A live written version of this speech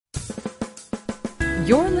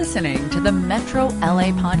You're listening to the Metro LA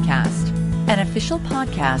Podcast, an official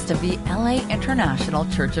podcast of the LA International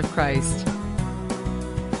Church of Christ.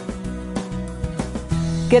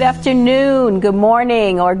 Good afternoon, good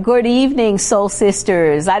morning, or good evening, soul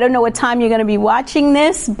sisters. I don't know what time you're going to be watching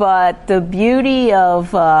this, but the beauty of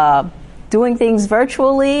doing things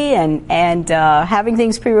virtually and having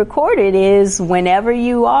things pre-recorded is whenever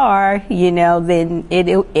you are, then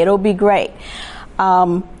it'll be great.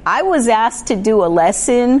 I was asked to do a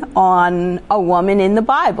lesson on a woman in the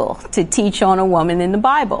Bible, to teach on a woman in the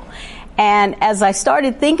Bible. And as I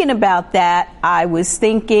started thinking about that, I was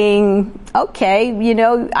thinking,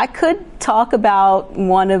 okay, I could talk about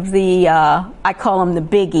one of the, I call them the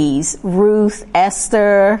biggies, Ruth,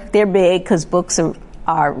 Esther. They're big because books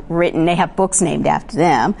are written. They have books named after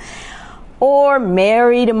them. Or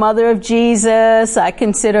Mary, the mother of Jesus. I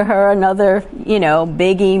consider her another,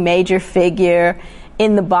 biggie, major figure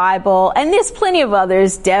in the Bible. And there's plenty of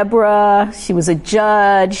others. Deborah, she was a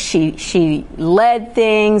judge. She led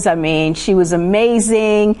things. I mean, she was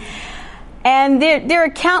amazing. And there are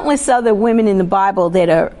countless other women in the Bible that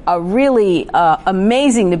are really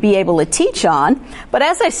amazing to be able to teach on. But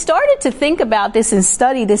as I started to think about this and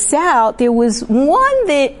study this out, there was one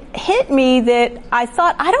that hit me that I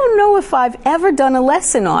thought, I don't know if I've ever done a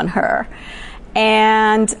lesson on her.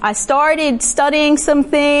 And I started studying some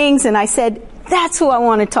things, and I said, that's who I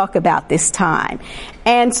want to talk about this time.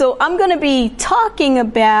 And so I'm going to be talking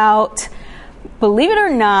about, believe it or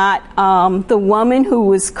not, the woman who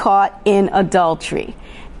was caught in adultery.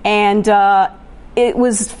 And it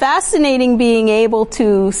was fascinating being able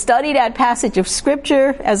to study that passage of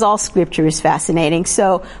Scripture, as all Scripture is fascinating.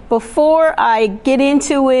 So before I get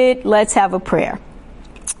into it, let's have a prayer.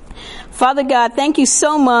 Father God, thank you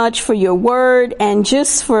so much for your word and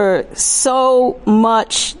just for so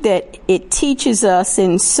much that it teaches us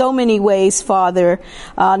in so many ways, Father.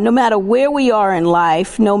 No matter where we are in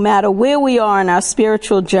life, no matter where we are in our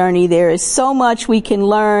spiritual journey, there is so much we can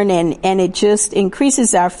learn, and it just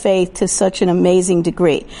increases our faith to such an amazing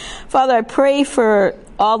degree. Father, I pray for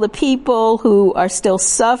all the people who are still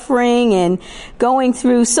suffering and going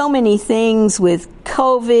through so many things with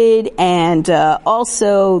COVID, and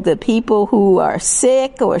also the people who are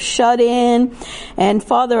sick or shut in. And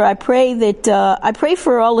Father, I pray that I pray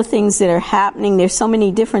for all the things that are happening. There's so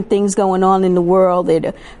many different things going on in the world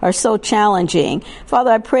that are so challenging.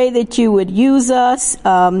 Father, I pray that you would use us,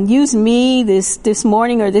 use me this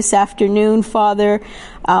morning or this afternoon, Father,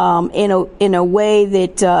 in a way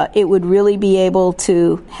that it would really be able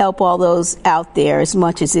to help all those out there as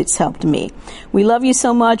much as it's helped me. We love you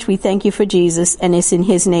so much. We thank you for Jesus, and it's in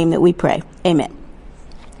his name that we pray. Amen.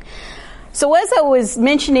 So as I was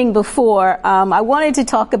mentioning before, I wanted to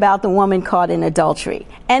talk about the woman caught in adultery.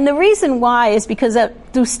 And the reason why is because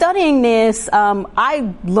through studying this,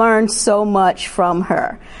 I learned so much from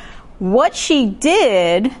her. What she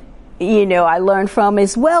did, I learned from,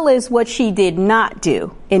 as well as what she did not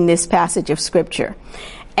do in this passage of Scripture.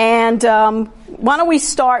 And why don't we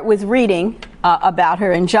start with reading about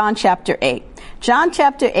her in John chapter 8. John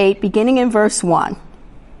chapter 8, beginning in verse 1.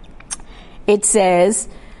 It says,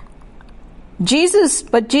 Jesus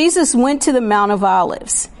went to the Mount of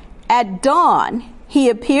Olives. At dawn, he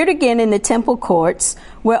appeared again in the temple courts,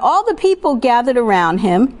 where all the people gathered around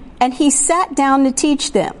him, and he sat down to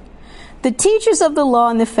teach them. The teachers of the law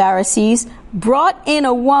and the Pharisees brought in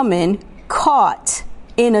a woman caught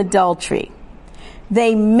in adultery.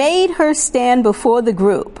 They made her stand before the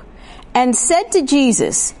group and said to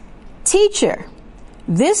Jesus, "Teacher,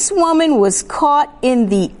 this woman was caught in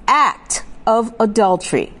the act of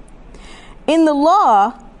adultery. In the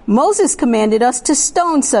law, Moses commanded us to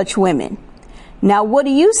stone such women. Now what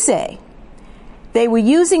do you say?" They were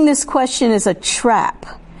using this question as a trap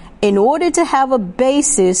in order to have a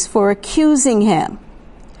basis for accusing him.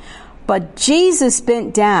 But Jesus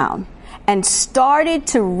bent down and started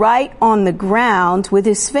to write on the ground with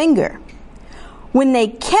his finger. When they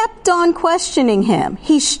kept on questioning him,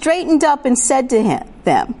 he straightened up and said to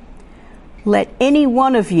them, "Let any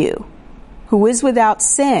one of you who is without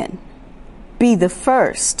sin be the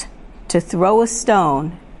first to throw a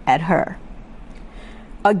stone at her."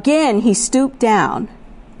 Again he stooped down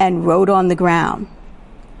and wrote on the ground.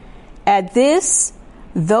 At this,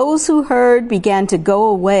 those who heard began to go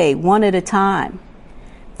away one at a time,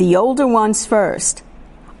 the older ones first,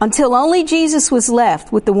 until only Jesus was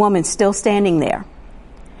left with the woman still standing there.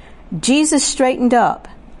 Jesus straightened up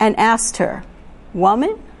and asked her,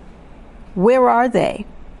 "Woman, where are they?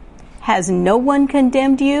 Has no one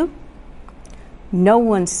condemned you?" "No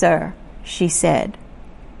one, sir," she said.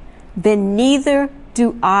 "Then neither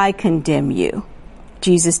do I condemn you,"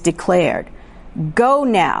 Jesus declared. Go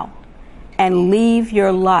now and leave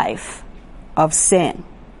your life of sin.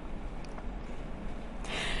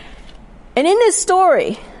 And in this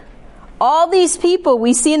story, all these people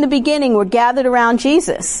we see in the beginning were gathered around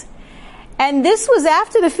Jesus. And this was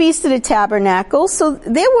after the Feast of the Tabernacles, so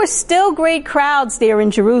there were still great crowds there in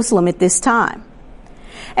Jerusalem at this time.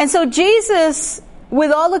 And so Jesus,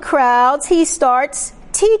 with all the crowds, he starts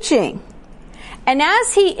teaching. And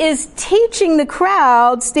as he is teaching the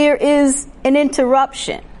crowds, there is an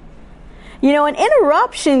interruption. You know, and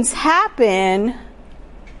interruptions happen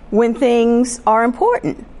when things are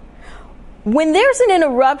important. When there's an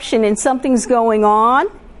interruption and something's going on,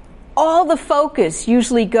 all the focus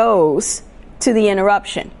usually goes to the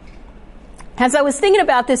interruption. As I was thinking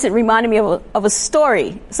about this, it reminded me of a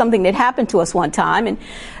story, something that happened to us one time. And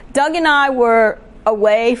Doug and I were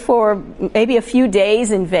away for maybe a few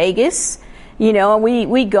days in Vegas. You know,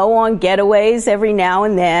 and we go on getaways every now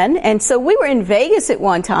and then. And so we were in Vegas at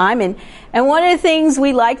one time. And one of the things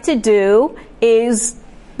we like to do is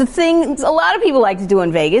the things a lot of people like to do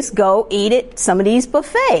in Vegas, go eat at some of these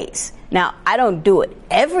buffets. Now, I don't do it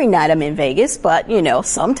every night I'm in Vegas, but, you know,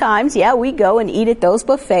 sometimes, yeah, we go and eat at those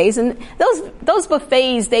buffets. And those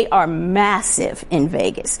buffets, they are massive in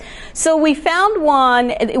Vegas. So we found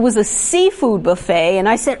one, it was a seafood buffet, and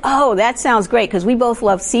I said, oh, that sounds great, because we both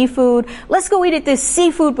love seafood. Let's go eat at this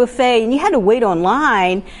seafood buffet. And you had to wait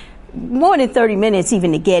online more than 30 minutes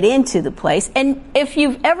even to get into the place. And if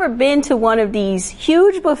you've ever been to one of these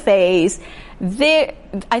huge buffets,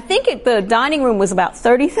 I think the dining room was about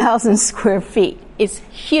 30,000 square feet. It's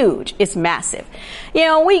huge. It's massive. You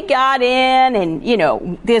know, we got in and, you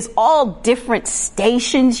know, there's all different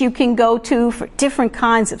stations you can go to for different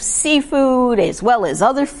kinds of seafood as well as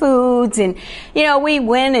other foods. And, you know, we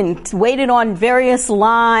went and waited on various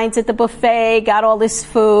lines at the buffet, got all this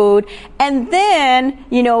food. And then,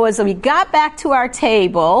 you know, as we got back to our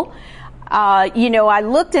table, you know, I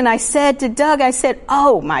looked and I said to Doug, I said,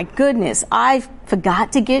 oh my goodness, I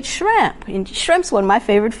forgot to get shrimp. And shrimp's one of my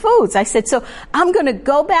favorite foods. I said, so I'm going to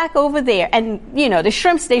go back over there. And, you know, the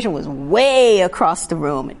shrimp station was way across the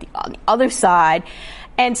room on the other side.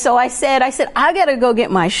 And so I said, I got to go get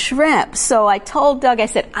my shrimp. So I told Doug, I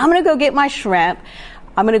said, I'm going to go get my shrimp.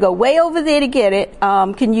 I'm going to go way over there to get it.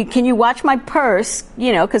 Can you watch my purse?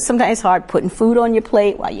 You know, because sometimes it's hard putting food on your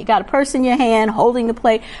plate while you got a purse in your hand, holding the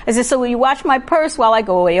plate. I said, so will you watch my purse while I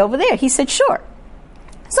go way over there? He said, sure.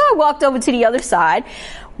 So I walked over to the other side,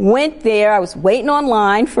 went there. I was waiting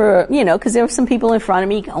online for, you know, because there were some people in front of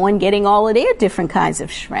me going, getting all of their different kinds of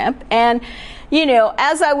shrimp. And, you know,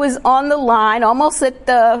 as I was on the line, almost at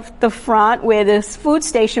the front where this food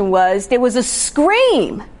station was, there was a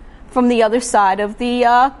scream from the other side of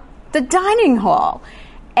the dining hall.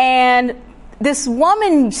 And this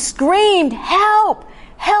woman screamed, help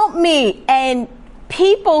me. And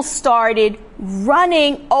people started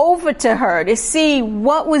running over to her to see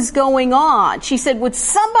what was going on. She said, would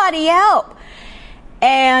somebody help?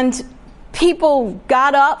 And people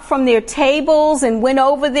got up from their tables and went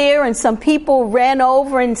over there, and some people ran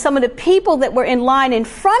over, and some of the people that were in line in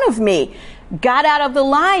front of me got out of the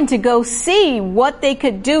line to go see what they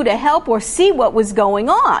could do to help or see what was going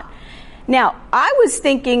on. Now, I was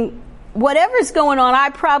thinking, whatever's going on, I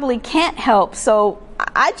probably can't help. So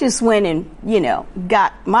I just went and, you know,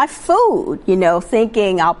 got my food, you know,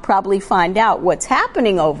 thinking I'll probably find out what's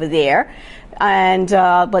happening over there. And,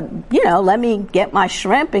 but, you know, let me get my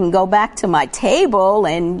shrimp and go back to my table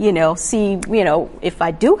and, you know, see, you know, if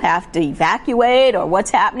I do have to evacuate or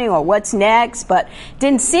what's happening or what's next. But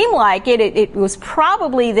didn't seem like it. It was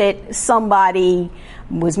probably that somebody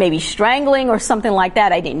was maybe strangling or something like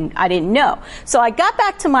that. I didn't know. So I got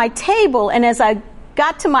back to my table, and as I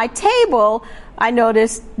got to my table, I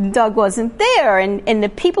noticed Doug wasn't there, and the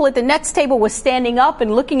people at the next table were standing up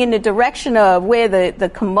and looking in the direction of where the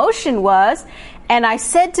commotion was. And I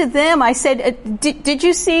said to them, I said, did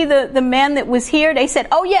you see the man that was here? They said,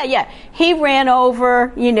 oh yeah. He ran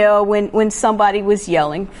over, you know, when somebody was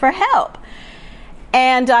yelling for help.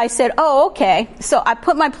 And I said, oh, okay. So I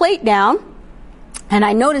put my plate down, and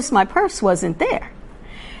I noticed my purse wasn't there.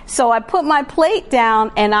 So I put my plate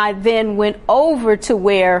down, and I then went over to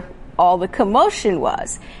where all the commotion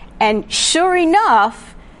was. And sure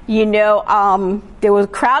enough, you know, there was a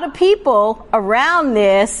crowd of people around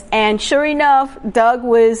this, and sure enough, Doug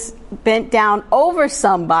was bent down over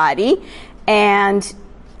somebody and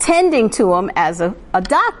tending to him as a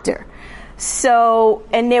doctor. So,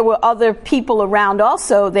 and there were other people around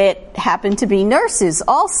also that happened to be nurses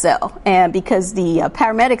also, and because the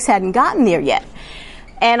paramedics hadn't gotten there yet.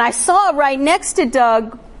 And I saw right next to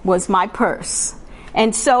Doug was my purse.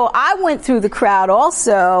 And so I went through the crowd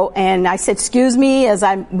also, and I said, excuse me, as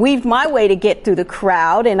I weaved my way to get through the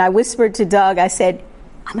crowd, and I whispered to Doug, I said,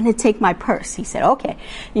 I'm going to take my purse. He said, okay.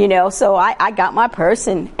 So I got my purse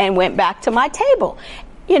and went back to my table.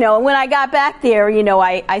 When I got back there,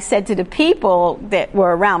 I said to the people that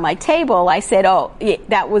were around my table, I said, oh, yeah,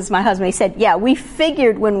 that was my husband. He said, yeah, we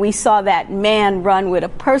figured when we saw that man run with a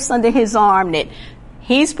purse under his arm that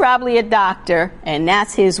he's probably a doctor and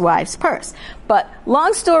that's his wife's purse. But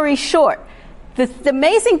long story short, the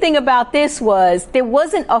amazing thing about this was there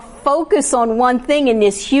wasn't a focus on one thing in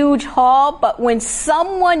this huge hall, but when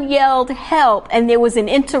someone yelled help and there was an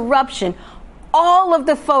interruption, all of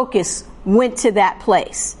the focus went to that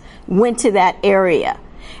place, went to that area.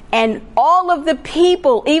 And all of the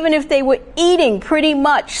people, even if they were eating, pretty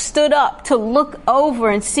much stood up to look over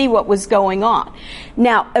and see what was going on.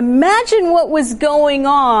 Now, imagine what was going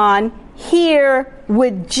on here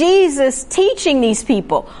with Jesus teaching these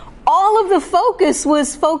people. All of the focus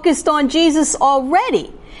was focused on Jesus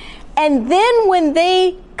already. And then when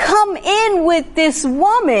they come in with this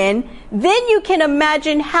woman, then you can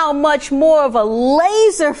imagine how much more of a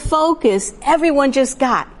laser focus everyone just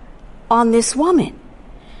got on this woman.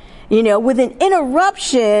 With an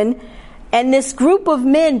interruption and this group of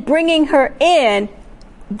men bringing her in,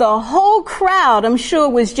 the whole crowd, I'm sure,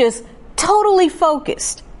 was just totally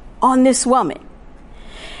focused on this woman.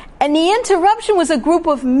 And the interruption was a group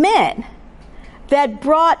of men that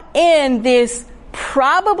brought in this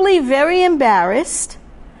probably very embarrassed,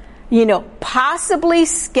 possibly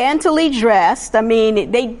scantily dressed. I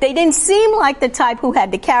mean, they didn't seem like the type who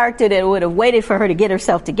had the character that would have waited for her to get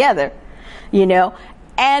herself together,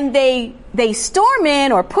 and they storm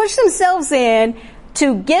in or push themselves in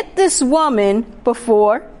to get this woman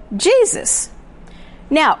before Jesus.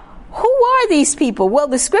 Now, who are these people? Well,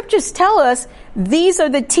 the scriptures tell us these are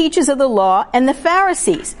the teachers of the law and the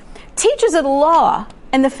Pharisees. Teachers of the law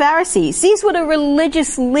and the Pharisees, these were the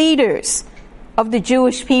religious leaders of the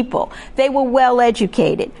Jewish people. They were well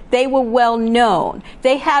educated. They were well known.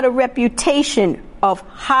 They had a reputation of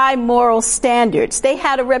high moral standards. They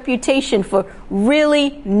had a reputation for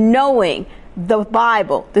really knowing the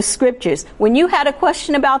Bible, the scriptures. When you had a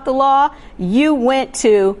question about the law, you went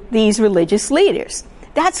to these religious leaders.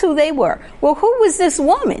 That's who they were. Well, who was this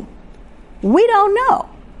woman? We don't know.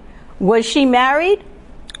 Was she married?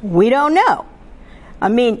 We don't know. I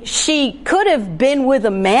mean, she could have been with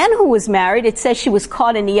a man who was married. It says she was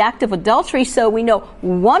caught in the act of adultery, so we know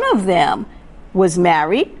one of them was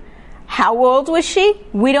married. How old was she?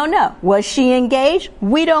 We don't know. Was she engaged?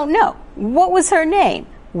 We don't know. What was her name?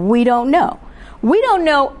 We don't know. We don't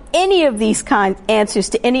know any of these answers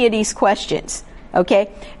to any of these questions.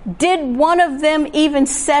 Okay? Did one of them even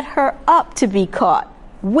set her up to be caught?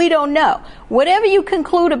 We don't know. Whatever you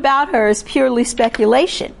conclude about her is purely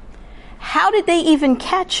speculation. How did they even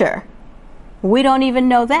catch her? We don't even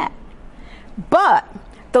know that. But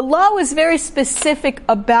the law was very specific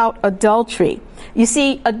about adultery. You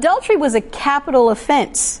see, adultery was a capital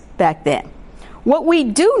offense back then. What we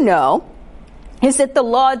do know is that the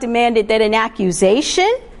law demanded that an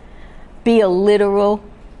accusation be a literal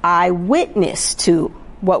eyewitness to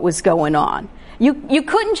what was going on. You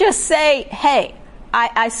couldn't just say, hey,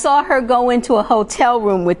 I saw her go into a hotel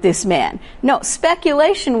room with this man. No,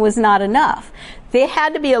 speculation was not enough. There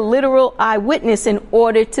had to be a literal eyewitness in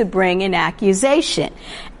order to bring an accusation.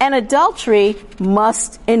 And adultery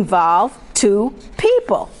must involve two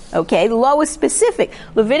people. Okay, the law was specific.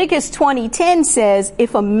 Leviticus 20:10 says,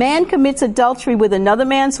 if a man commits adultery with another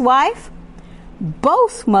man's wife,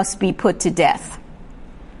 both must be put to death.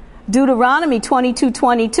 Deuteronomy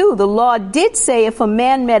 22:22, the law did say if a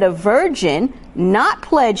man met a virgin not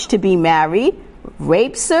pledged to be married,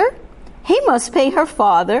 rapes her, he must pay her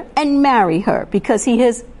father and marry her because he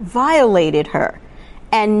has violated her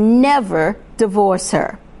and never divorce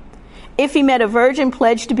her. If he met a virgin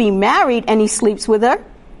pledged to be married and he sleeps with her,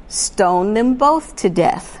 stone them both to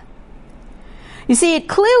death. You see, it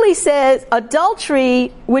clearly says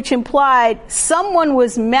adultery, which implied someone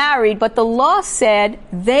was married, but the law said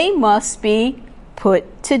they must be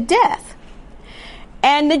put to death.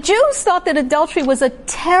 And the Jews thought that adultery was a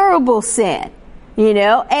terrible sin,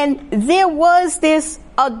 and there was this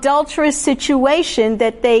adulterous situation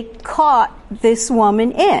that they caught this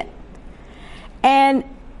woman in. And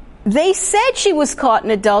they said she was caught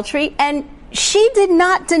in adultery, and she did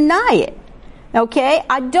not deny it. Okay,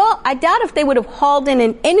 I doubt if they would have hauled in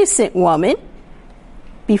an innocent woman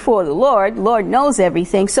before the Lord. Lord knows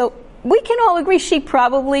everything. So we can all agree she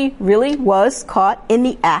probably really was caught in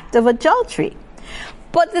the act of adultery.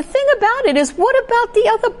 But the thing about it is, what about the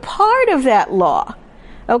other part of that law?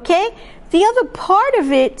 Okay, the other part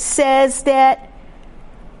of it says that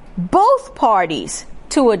both parties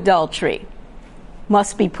to adultery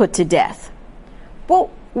must be put to death.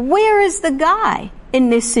 Well, where is the guy in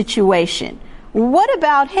this situation? What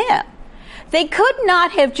about him? They could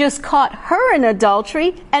not have just caught her in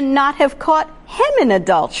adultery and not have caught him in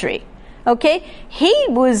adultery. Okay? He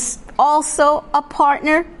was also a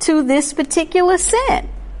partner to this particular sin.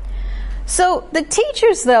 So the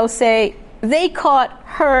teachers, though, say they caught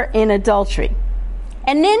her in adultery.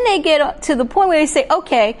 And then they get to the point where they say,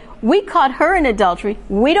 okay, we caught her in adultery.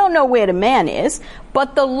 We don't know where the man is,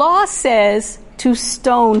 but the law says to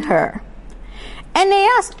stone her. And they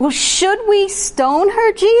asked, well, should we stone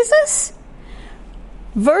her, Jesus?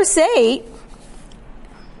 Verse 6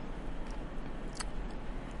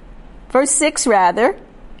 rather,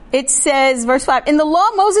 it says, verse 5, in the law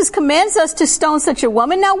Moses commands us to stone such a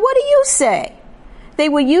woman. Now what do you say? They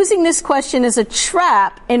were using this question as a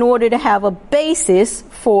trap in order to have a basis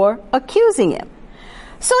for accusing him.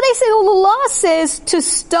 So they say, well, the law says to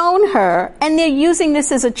stone her, and they're using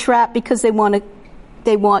this as a trap because they want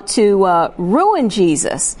to ruin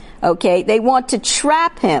Jesus. Okay, they want to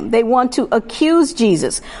trap him. They want to accuse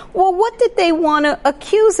Jesus. Well, what did they want to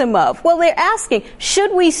accuse him of? Well, they're asking,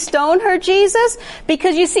 should we stone her, Jesus?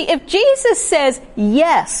 Because you see, if Jesus says,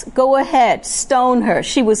 yes, go ahead, stone her,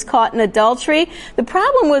 she was caught in adultery. The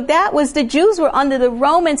problem with that was the Jews were under the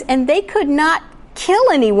Romans and they could not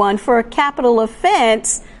kill anyone for a capital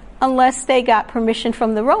offense unless they got permission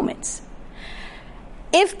from the Romans.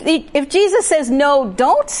 If Jesus says, no,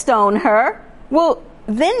 don't stone her, well,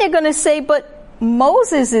 then they're going to say, but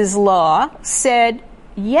Moses' law said,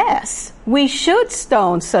 yes, we should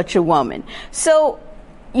stone such a woman. So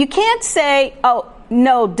you can't say, oh,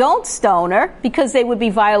 no, don't stone her, because they would be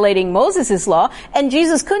violating Moses' law. And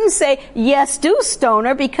Jesus couldn't say, yes, do stone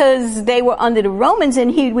her, because they were under the Romans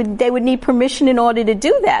and they would need permission in order to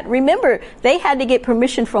do that. Remember, they had to get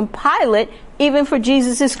permission from Pilate even for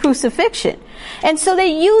Jesus' crucifixion. And so they're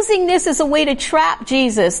using this as a way to trap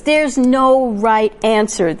Jesus. There's no right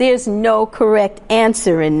answer. There's no correct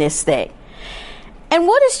answer in this thing. And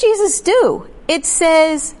what does Jesus do? It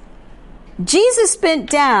says, Jesus bent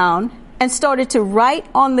down and started to write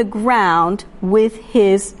on the ground with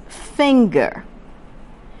his finger.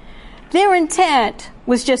 Their intent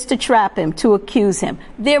was just to trap him, to accuse him.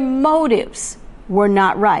 Their motives were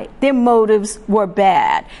not right. Their motives were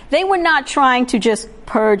bad. They were not trying to just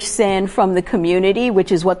purge sin from the community,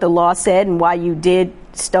 which is what the law said and why you did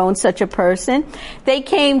stone such a person. They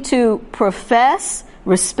came to profess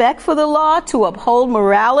respect for the law, to uphold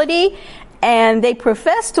morality, and they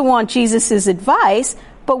professed to want Jesus' advice.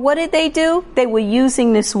 But what did they do? They were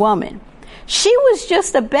using this woman. She was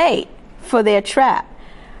just a bait for their trap.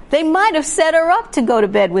 They might have set her up to go to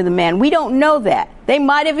bed with a man. We don't know that. They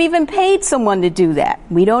might have even paid someone to do that.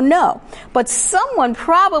 We don't know. But someone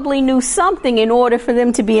probably knew something in order for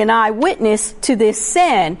them to be an eyewitness to this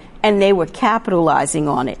sin, and they were capitalizing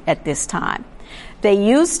on it at this time. They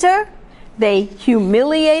used her. They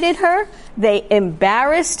humiliated her. They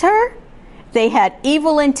embarrassed her. They had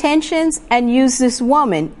evil intentions and used this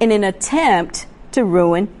woman in an attempt to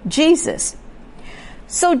ruin Jesus.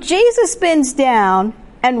 So Jesus bends down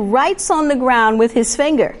and writes on the ground with his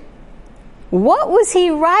finger. What was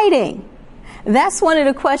he writing? That's one of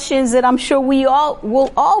the questions that I'm sure we all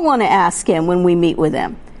will want to ask him when we meet with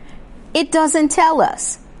him. It doesn't tell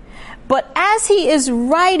us. But as he is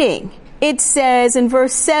writing, it says in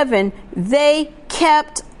verse 7, they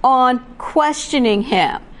kept on questioning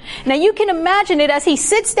him. Now you can imagine it as he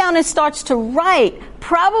sits down and starts to write.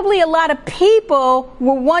 Probably a lot of people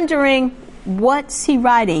were wondering, what's he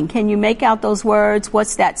writing? Can you make out those words?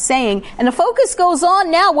 What's that saying? And the focus goes on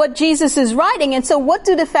now what Jesus is writing. And so what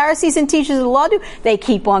do the Pharisees and teachers of the law do? They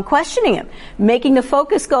keep on questioning him, making the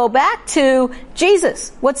focus go back to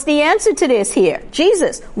Jesus. What's the answer to this here?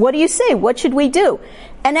 Jesus, what do you say? What should we do?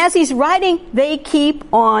 And as he's writing, they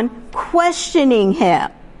keep on questioning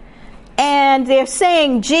him. And they're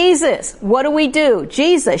saying, Jesus, what do we do?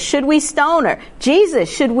 Jesus, should we stone her?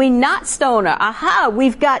 Jesus, should we not stone her? Aha,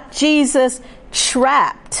 we've got Jesus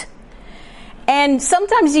trapped. And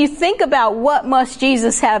sometimes you think about what must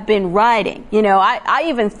Jesus have been writing. You know, I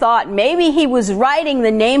even thought maybe he was writing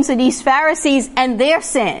the names of these Pharisees and their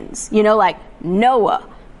sins. You know, like Noah,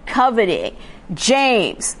 coveting,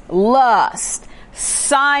 James, lust,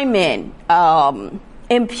 Simon,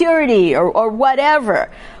 impurity, or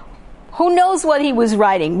whatever. Who knows what he was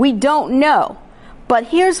writing? We don't know. But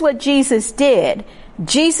here's what Jesus did.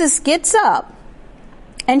 Jesus gets up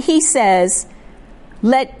and he says,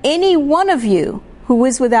 let any one of you who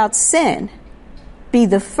is without sin be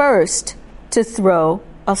the first to throw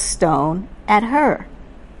a stone at her.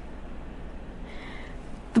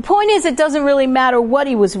 The point is, it doesn't really matter what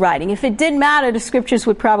he was writing. If it did matter, the scriptures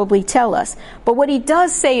would probably tell us. But what he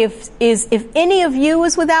does say is, if any of you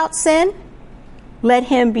is without sin, let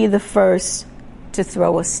him be the first to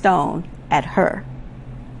throw a stone at her.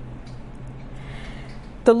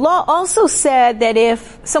 The law also said that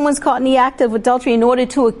if someone's caught in the act of adultery, in order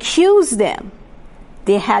to accuse them,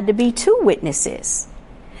 there had to be 2 witnesses.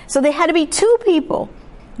 So there had to be 2 people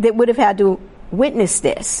that would have had to witness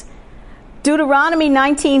this. Deuteronomy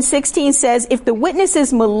 19:16 says, if the witness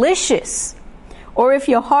is malicious, or if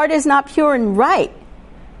your heart is not pure and right,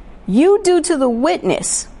 you do to the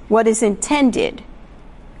witness what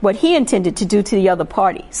he intended to do to the other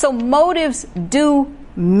party. So motives do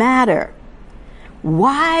matter.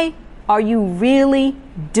 Why are you really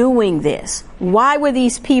doing this? Why were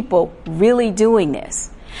these people really doing this?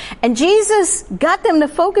 And Jesus got them to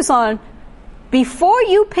focus on, before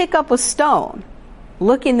you pick up a stone,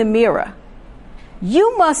 look in the mirror.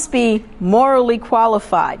 You must be morally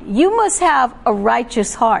qualified. You must have a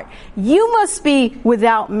righteous heart. You must be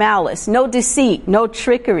without malice, no deceit, no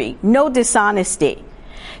trickery, no dishonesty.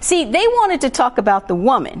 See, they wanted to talk about the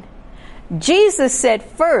woman. Jesus said,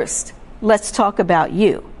 first, let's talk about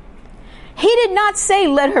you. He did not say,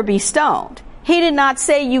 let her be stoned. He did not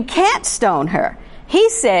say, you can't stone her. He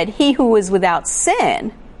said, he who is without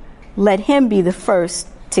sin, let him be the first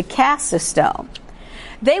to cast a stone.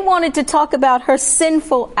 They wanted to talk about her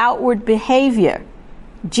sinful outward behavior.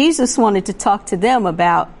 Jesus wanted to talk to them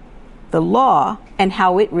about the law and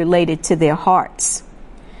how it related to their hearts.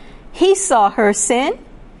 He saw her sin,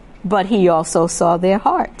 but he also saw their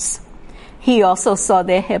hearts. He also saw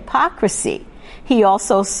their hypocrisy. He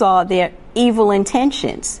also saw their evil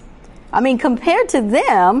intentions. I mean, compared to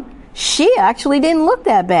them, she actually didn't look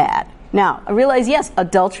that bad. Now, I realize, yes,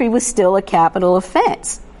 adultery was still a capital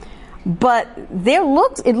offense. But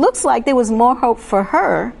it looks like there was more hope for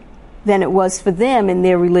her than it was for them in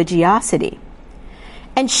their religiosity.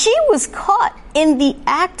 And she was caught in the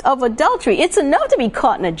act of adultery. It's enough to be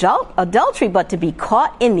caught in adultery, but to be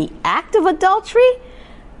caught in the act of adultery?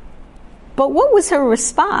 But what was her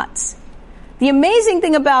response? The amazing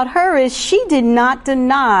thing about her is she did not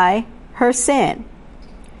deny her sin.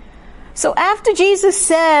 So after Jesus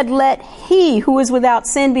said, let he who is without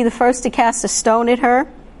sin be the first to cast a stone at her,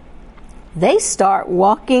 they start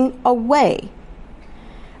walking away.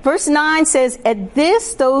 Verse 9 says, at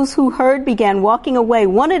this, those who heard began walking away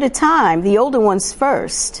one at a time, the older ones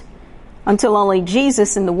first, until only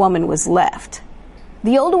Jesus and the woman was left.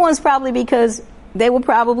 The older ones probably because they were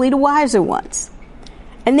probably the wiser ones.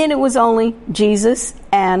 And then it was only Jesus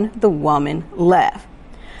and the woman left.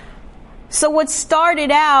 So what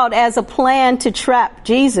started out as a plan to trap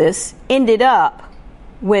Jesus ended up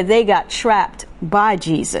where they got trapped by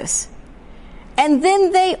Jesus. And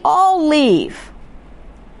then they all leave.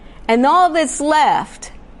 And all that's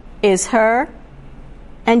left is her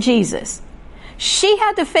and Jesus. She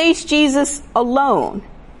had to face Jesus alone.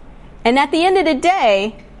 And at the end of the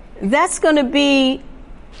day, that's going to be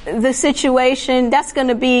the situation. That's going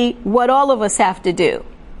to be what all of us have to do.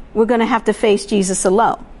 We're going to have to face Jesus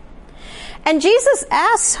alone. And Jesus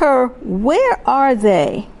asks her, where are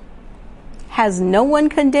they? Has no one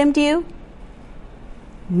condemned you?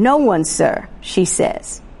 No one, sir, she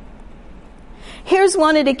says. Here's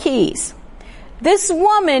one of the keys. This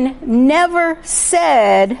woman never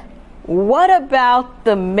said, what about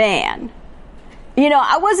the man?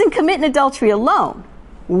 I wasn't committing adultery alone.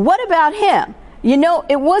 What about him?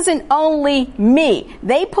 It wasn't only me.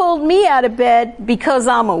 They pulled me out of bed because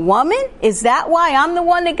I'm a woman? Is that why I'm the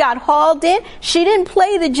one that got hauled in? She didn't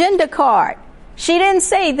play the gender card. She didn't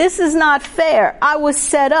say, this is not fair. I was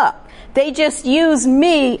set up. They just used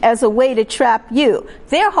me as a way to trap you.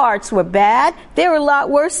 Their hearts were bad. They were a lot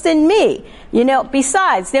worse than me.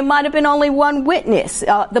 Besides, there might have been only one witness.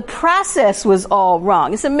 The process was all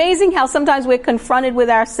wrong. It's amazing how sometimes we're confronted with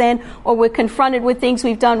our sin or we're confronted with things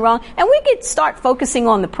we've done wrong, and we could start focusing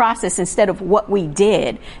on the process instead of what we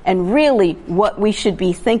did and really what we should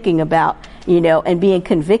be thinking about, and being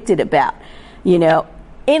convicted about,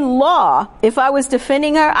 In law, if I was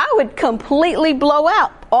defending her, I would completely blow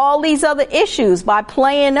out all these other issues by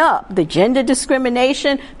playing up the gender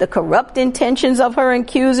discrimination, the corrupt intentions of her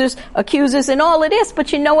accusers, and all of this.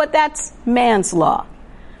 But you know what? That's man's law.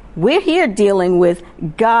 We're here dealing with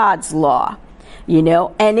God's law,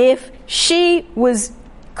 and if she was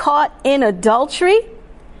caught in adultery,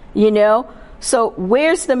 so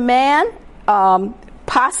where's the man?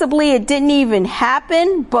 Possibly it didn't even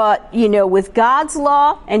happen, but, with God's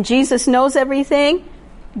law and Jesus knows everything,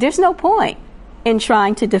 there's no point. in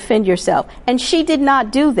trying to defend yourself. And she did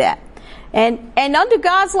not do that. And under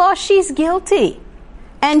God's law, she's guilty.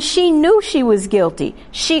 And she knew she was guilty.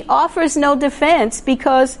 She offers no defense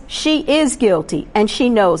because she is guilty and she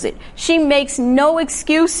knows it. She makes no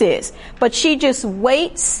excuses, but she just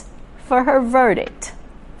waits for her verdict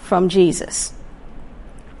from Jesus.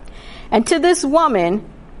 And to this woman,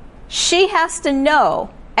 she has to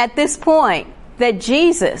know at this point that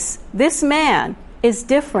Jesus, this man, is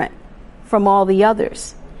different from all the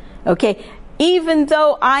others. Okay? Even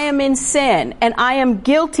though I am in sin and I am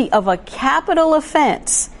guilty of a capital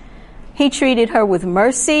offense, he treated her with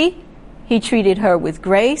mercy, he treated her with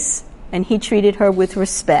grace, and he treated her with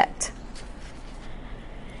respect.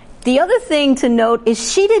 The other thing to note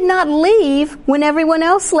is she did not leave when everyone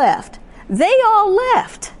else left. They all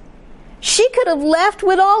left. She could have left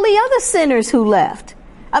with all the other sinners who left.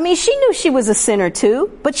 I mean, she knew she was a sinner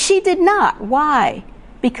too, but she did not. Why?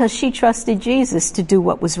 Because she trusted Jesus to do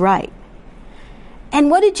what was right. And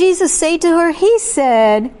what did Jesus say to her? He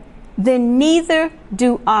said, then neither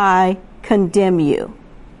do I condemn you.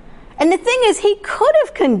 And the thing is, he could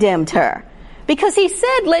have condemned her because he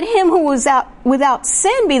said, let him who was without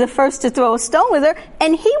sin be the first to throw a stone with her.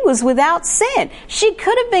 And he was without sin. She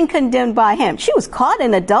could have been condemned by him. She was caught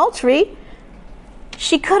in adultery.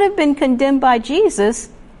 She could have been condemned by Jesus,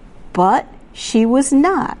 but she was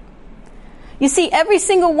not. You see, every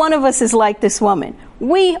single one of us is like this woman.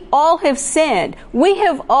 We all have sinned. We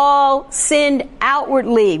have all sinned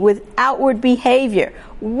outwardly with outward behavior.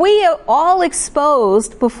 We are all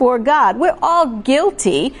exposed before God. We're all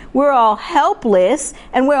guilty. We're all helpless,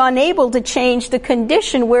 and we're unable to change the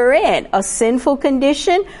condition we're in. A sinful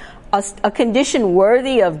condition, a condition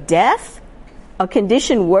worthy of death, a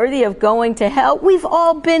condition worthy of going to hell. We've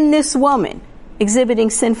all been this woman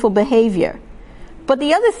exhibiting sinful behavior. But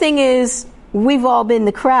the other thing is, we've all been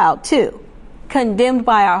the crowd too, condemned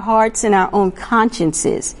by our hearts and our own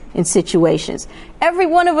consciences in situations. Every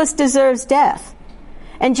one of us deserves death.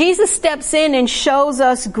 And Jesus steps in and shows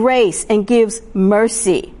us grace and gives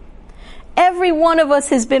mercy. Every one of us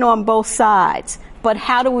has been on both sides, but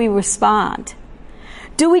how do we respond?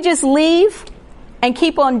 Do we just leave and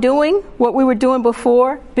keep on doing what we were doing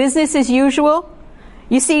before? Business as usual?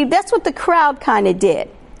 You see, that's what the crowd kind of did.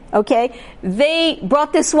 Okay, they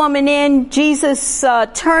brought this woman in. Jesus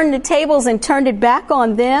turned the tables and turned it back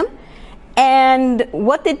on them. And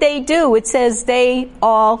what did they do? It says they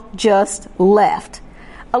all just left.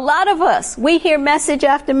 A lot of us, we hear message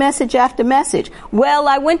after message after message. Well,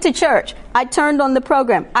 I went to church. I turned on the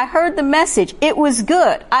program. I heard the message. It was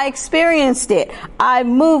good. I experienced it. I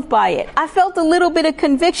moved by it. I felt a little bit of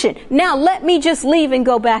conviction. Now let me just leave and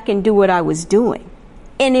go back and do what I was doing.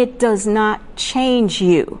 And it does not change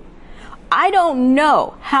you. I don't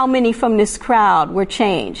know how many from this crowd were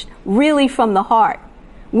changed, really from the heart.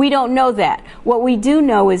 We don't know that. What we do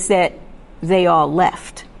know is that they all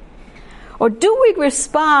left. Or do we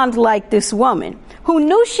respond like this woman who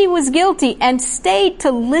knew she was guilty and stayed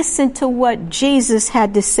to listen to what Jesus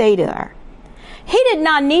had to say to her? He did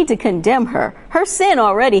not need to condemn her. Her sin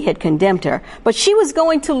already had condemned her, but she was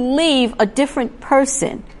going to leave a different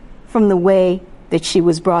person from the way that she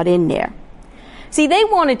was brought in there. See, they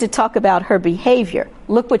wanted to talk about her behavior.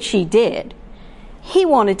 Look what she did. He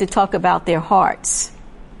wanted to talk about their hearts.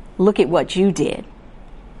 Look at what you did.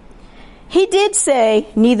 He did say,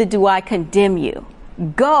 neither do I condemn you.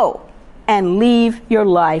 Go and leave your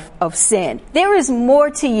life of sin. There is more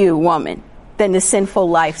to you, woman, than the sinful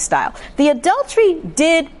lifestyle. The adultery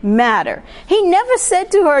did matter. He never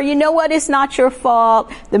said to her, you know what, it's not your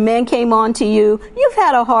fault. The man came on to you. You've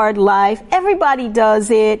had a hard life. Everybody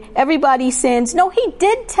does it. Everybody sins. No, he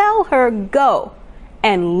did tell her, go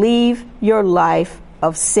and leave your life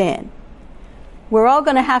of sin. We're all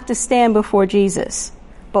going to have to stand before Jesus.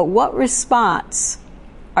 But what response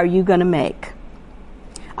are you going to make?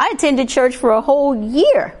 I attended church for a whole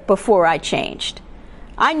year before I changed.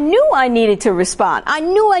 I knew I needed to respond. I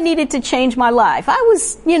knew I needed to change my life. I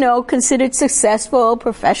was, considered successful,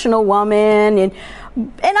 professional woman, and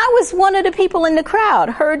I was one of the people in the crowd,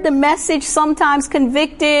 heard the message, sometimes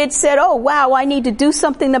convicted, said, oh, wow, I need to do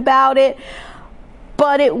something about it.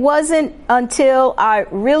 But it wasn't until I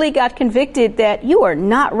really got convicted that you are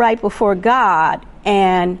not right before God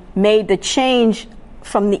and made the change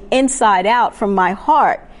from the inside out, from my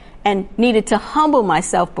heart, and needed to humble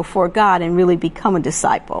myself before God and really become a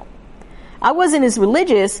disciple. I wasn't as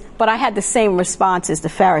religious, but I had the same response as the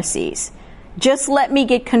Pharisees. Just let me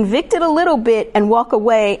get convicted a little bit and walk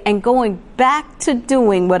away and going back to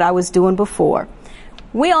doing what I was doing before.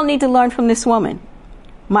 We all need to learn from this woman.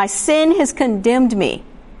 My sin has condemned me.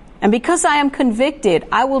 And because I am convicted,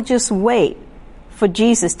 I will just wait for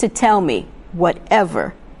Jesus to tell me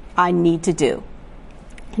whatever I need to do.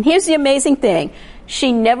 And here's the amazing thing.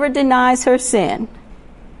 She never denies her sin.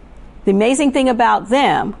 The amazing thing about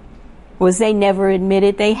them was they never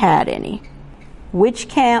admitted they had any. Which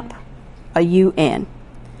camp are you in?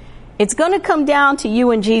 It's going to come down to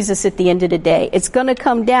you and Jesus at the end of the day. It's going to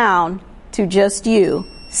come down to just you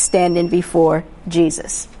standing before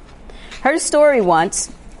Jesus. Heard a story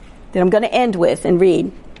once that I'm going to end with and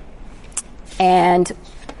read. And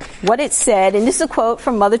what it said, and this is a quote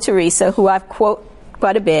from Mother Teresa, who I've quote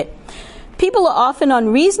quite a bit. People are often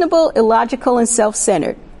unreasonable, illogical, and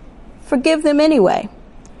self-centered. Forgive them anyway.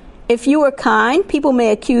 If you are kind, people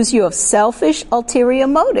may accuse you of selfish, ulterior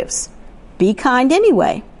motives. Be kind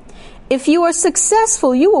anyway. If you are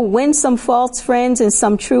successful, you will win some false friends and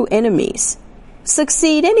some true enemies.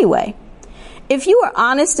 Succeed anyway. If you are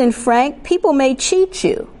honest and frank, people may cheat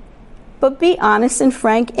you. But be honest and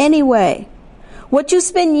frank anyway. What you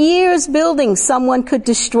spend years building, someone could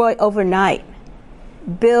destroy overnight.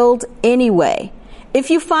 Build anyway. If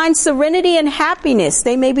you find serenity and happiness,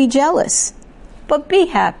 they may be jealous. But be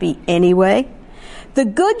happy anyway. The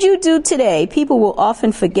good you do today, people will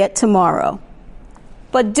often forget tomorrow.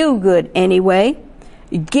 But do good anyway.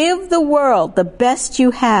 Give the world the best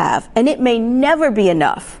you have, and it may never be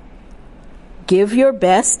enough. Give your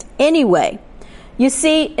best anyway. You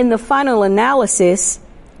see, in the final analysis,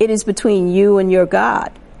 it is between you and your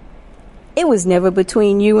God. It was never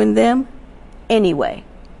between you and them anyway.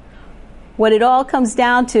 What it all comes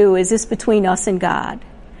down to is this between us and God.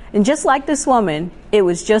 And just like this woman, it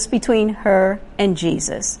was just between her and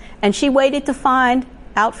Jesus. And she waited to find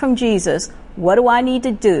out from Jesus, what do I need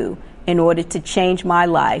to do in order to change my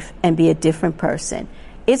life and be a different person?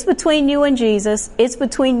 It's between you and Jesus. It's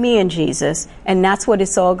between me and Jesus. And that's what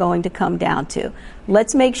it's all going to come down to.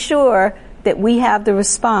 Let's make sure that we have the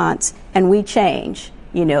response and we change,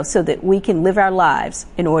 so that we can live our lives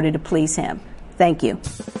in order to please Him. Thank you.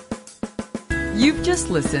 You've just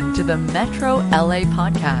listened to the Metro LA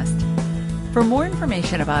podcast. For more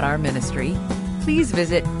information about our ministry, please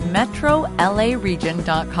visit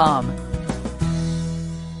metrolaregion.com.